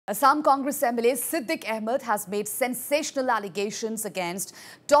Assam Congress MLA Siddiq Ahmed has made sensational allegations against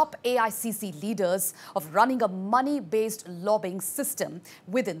top AICC leaders of running a money-based lobbying system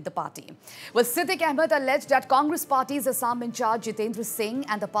within the party. Well, Siddiq Ahmed alleged that Congress Party's Assam in charge Jitendra Singh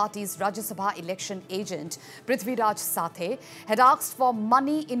and the party's Rajya Sabha election agent Prithviraj Sathe had asked for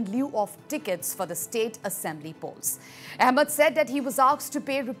money in lieu of tickets for the state assembly polls. Ahmed said that he was asked to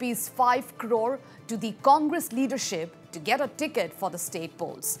pay rupees 5 crore to the Congress leadership to get a ticket for the state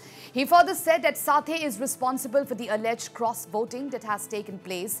polls. He further said that Sathe is responsible for the alleged cross-voting that has taken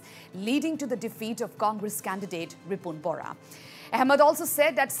place, leading to the defeat of Congress candidate Ripun Bora. Ahmed also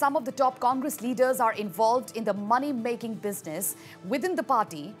said that some of the top Congress leaders are involved in the money-making business within the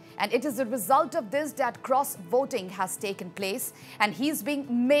party, and it is a result of this that cross-voting has taken place, and he's being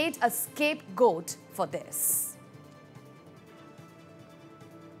made a scapegoat for this.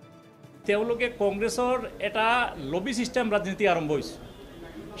 তেওঁলোকে কংগ্ৰেছৰ এটা লবি system ৰাজনীতি আৰম্ভ হৈছে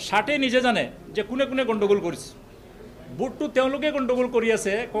ষাটে নিজে জানে যে কোনে কোনে গণ্ডগোল কৰিছে বুটটো তেওঁলোকে গণ্ডগোল কৰি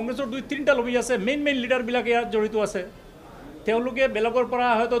আছে কংগ্ৰেছৰ দুই তিনিটা লবি আছে মেইন লিডাৰ বিলাক ইয়াত জড়িত আছে তেওঁলোকে বেলগৰ পৰা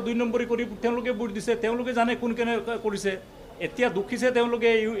হয়তো দুই নম্বৰী কৰি তেওঁলোকে বুট দিছে তেওঁলোকে জানে কোন কেনে কৰিছে এতিয়া দুখিছে তেওঁলোকে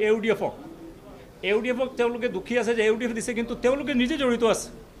AIUDF তেওঁলোকে দুখি আছে যে AIUDF দিছে কিন্তু তেওঁলোকে নিজে জড়িত আছে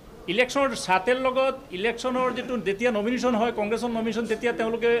ইলেকশনৰ সাতেৰ লগত ইলেকশনৰ যেটো যেতিয়া নমিনেশন হয় কংগ্ৰেছৰ নমিনেশন তেতিয়া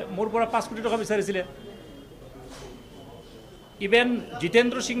তেওঁলোকে মোৰ পৰা 5 কোটি টকা বিচাৰিছিল ইভেন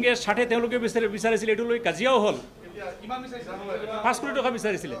জিতেন্দ্ৰ সিংহে 60 তেওঁলোকে বিচাৰিছিল এটো লৈ কাজিয়াও হল কিমান বিচাৰিছিল 5 কোটি টকা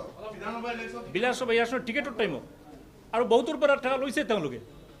বিচাৰিছিল বিধানসভা ইলেকশনৰ টিকেটৰ টাইম আৰু বহুতৰ পৰা টাকা লৈছে তেওঁলোকে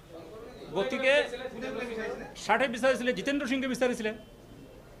গতিকে 60 বিচাৰিছিল জিতেন্দ্ৰ সিংহে বিচাৰিছিল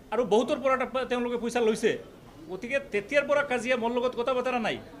আৰু বহুতৰ পৰা তেওঁলোকে পইচা লৈছে গতিকে তেতিয়াৰ পৰা কাজিয়া মোৰ লগত কথা বতৰা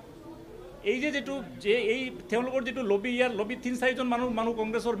নাই এই যে এই তেওঁলোকৰ যেটো লবি ইয়াৰ লবি 3-4 জন মানুহ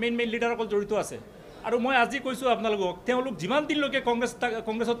কংগ্ৰেছৰ মেইন লিডাৰসকল জড়িত আছে আৰু মই আজি কৈছো আপোনালোকক তেওঁলোক যিমান দিন লৈকে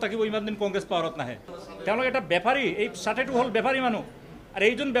কংগ্ৰেছত থাকিব ইমান দিন কংগ্ৰেছ পাৱাৰত নাহে তেওঁলোক এটা বেপাৰী এই 60টো হল বেপাৰী মানুহ আৰু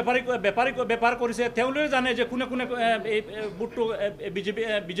এইজন বেপাৰ কৰিছে তেওঁলোকে জানে যে কোনে কোনে এই বুটটো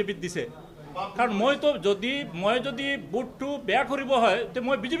বিজেপিত দিছে কাৰণ মই যদি বুটটো বেয়া কৰিব হয় তে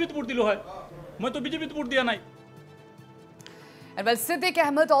মই বিজেপিত বুট দিলো হয় মই তো বিজেপিত বুট দিয়া নাই And well, Siddiq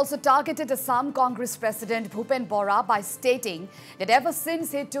Ahmed also targeted Assam Congress President Bhupen Bora by stating that ever since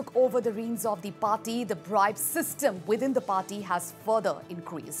he took over the reins of the party, the bribe system within the party has further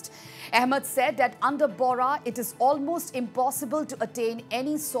increased. Ahmed said that under Bora, it is almost impossible to attain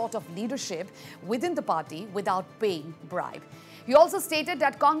any sort of leadership within the party without paying bribe. He also stated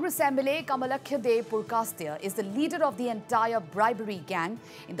that Congress MLA Kamalakhya Purkastia is the leader of the entire bribery gang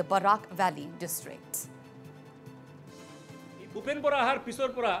in the Barak Valley district. Bhupen Bora আহাৰ পিছৰ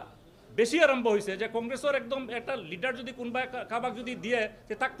পৰা বেছি আৰম্ভ হৈছে যে কংগ্ৰেছৰ একদম এটা লিডাৰ যদি কোনবা কাবাক যদি দিয়ে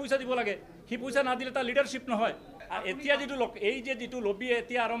তে তাক পইচা দিব লাগে হি পইচা না দিলে তা লিডাৰশিপ নহয় এতিয়া যেটো লবি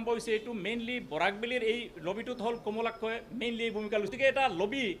এতিয়া আৰম্ভ হৈছে এটো মেইনলি বৰাকবেলিৰ এই লবিটো হল কমলাক্ষয় মেইনলি ভূমিকা লৈছে এটা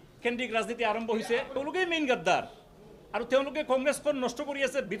লবি কেন্দ্ৰিক ৰাজনীতি আৰম্ভ হৈছে তেওঁলোকে মেইন গদ্দাৰ আৰু তেওঁলোকে কংগ্ৰেছখন নষ্ট কৰি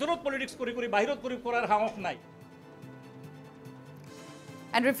আছে ভিতৰত পলিটিক্স কৰি বাহিৰত কৰাৰ সাহস নাই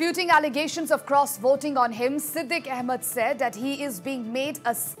And refuting allegations of cross-voting on him, Siddiq Ahmed said that he is being made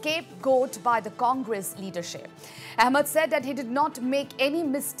a scapegoat by the Congress leadership. Ahmed said that he did not make any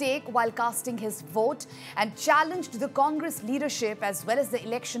mistake while casting his vote and challenged the Congress leadership as well as the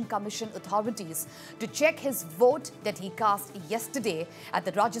Election Commission authorities to check his vote that he cast yesterday at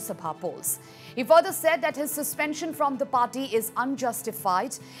the Rajya Sabha polls. He further said that his suspension from the party is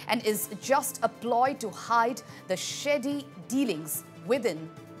unjustified and is just a ploy to hide the shady dealings within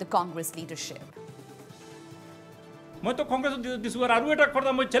the Congress leadership. মই তো কংগ্ৰেছ দিছো আৰু এটা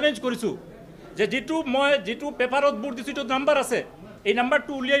কথা মই challenge কৰিছো যে যেটো পেপাৰত বুট দিছো তো নাম্বাৰ আছে এই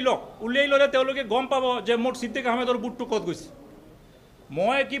নাম্বাৰটো উলিয়াই ললে তেওঁলোকে গম পাব যে মোৰ সিদ্দিক আহমেদৰ বুটটো কত গৈছে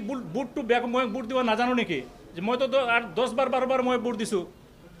মই কি বুটটো বেক মই বুট দিব নাজানো নেকি যে মই তো 10 বাৰ মই বুট দিছো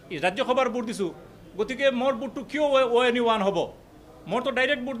এই ৰাজ্য সভাৰ বুট দিছো গতিকে মোৰ বুটটো কিয় ONE 1 হ'ব মই তো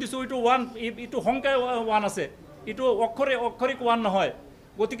ডাইৰেক্ট বুট দিছো ইটো 1 ইটো সংখ্যা 1 আছে ইটো অক্ষৰিক 1 নহয়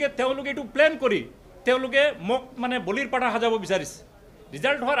গতিকে তেওঁলোকে ইটো প্ল্যান কৰি তেওঁলোকে মোক মানে বলিৰ পাঠা হাজাব বিচাৰিছে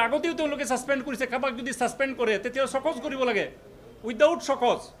ৰিজাল্ট হোৱাৰ আগতেও তেওঁলোকে সাসপেন্ড কৰিছে কাবাক যদি সাসপেন্ড কৰে তেতিয়া সকজ কৰিব লাগে উইদাউট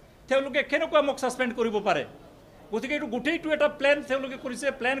সকজ তেওঁলোকে কেনেকুৱা মোক সাসপেন্ড কৰিব পাৰে গতিকে ইটো গুটেইটো এটা প্ল্যান তেওঁলোকে কৰিছে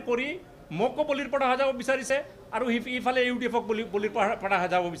প্ল্যান কৰি মোক বলিৰ পাঠা হাজাব বিচাৰিছে আৰু ইফালে AIUDF বলিৰ পাঠা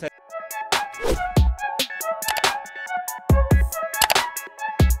হাজাব বিচাৰিছে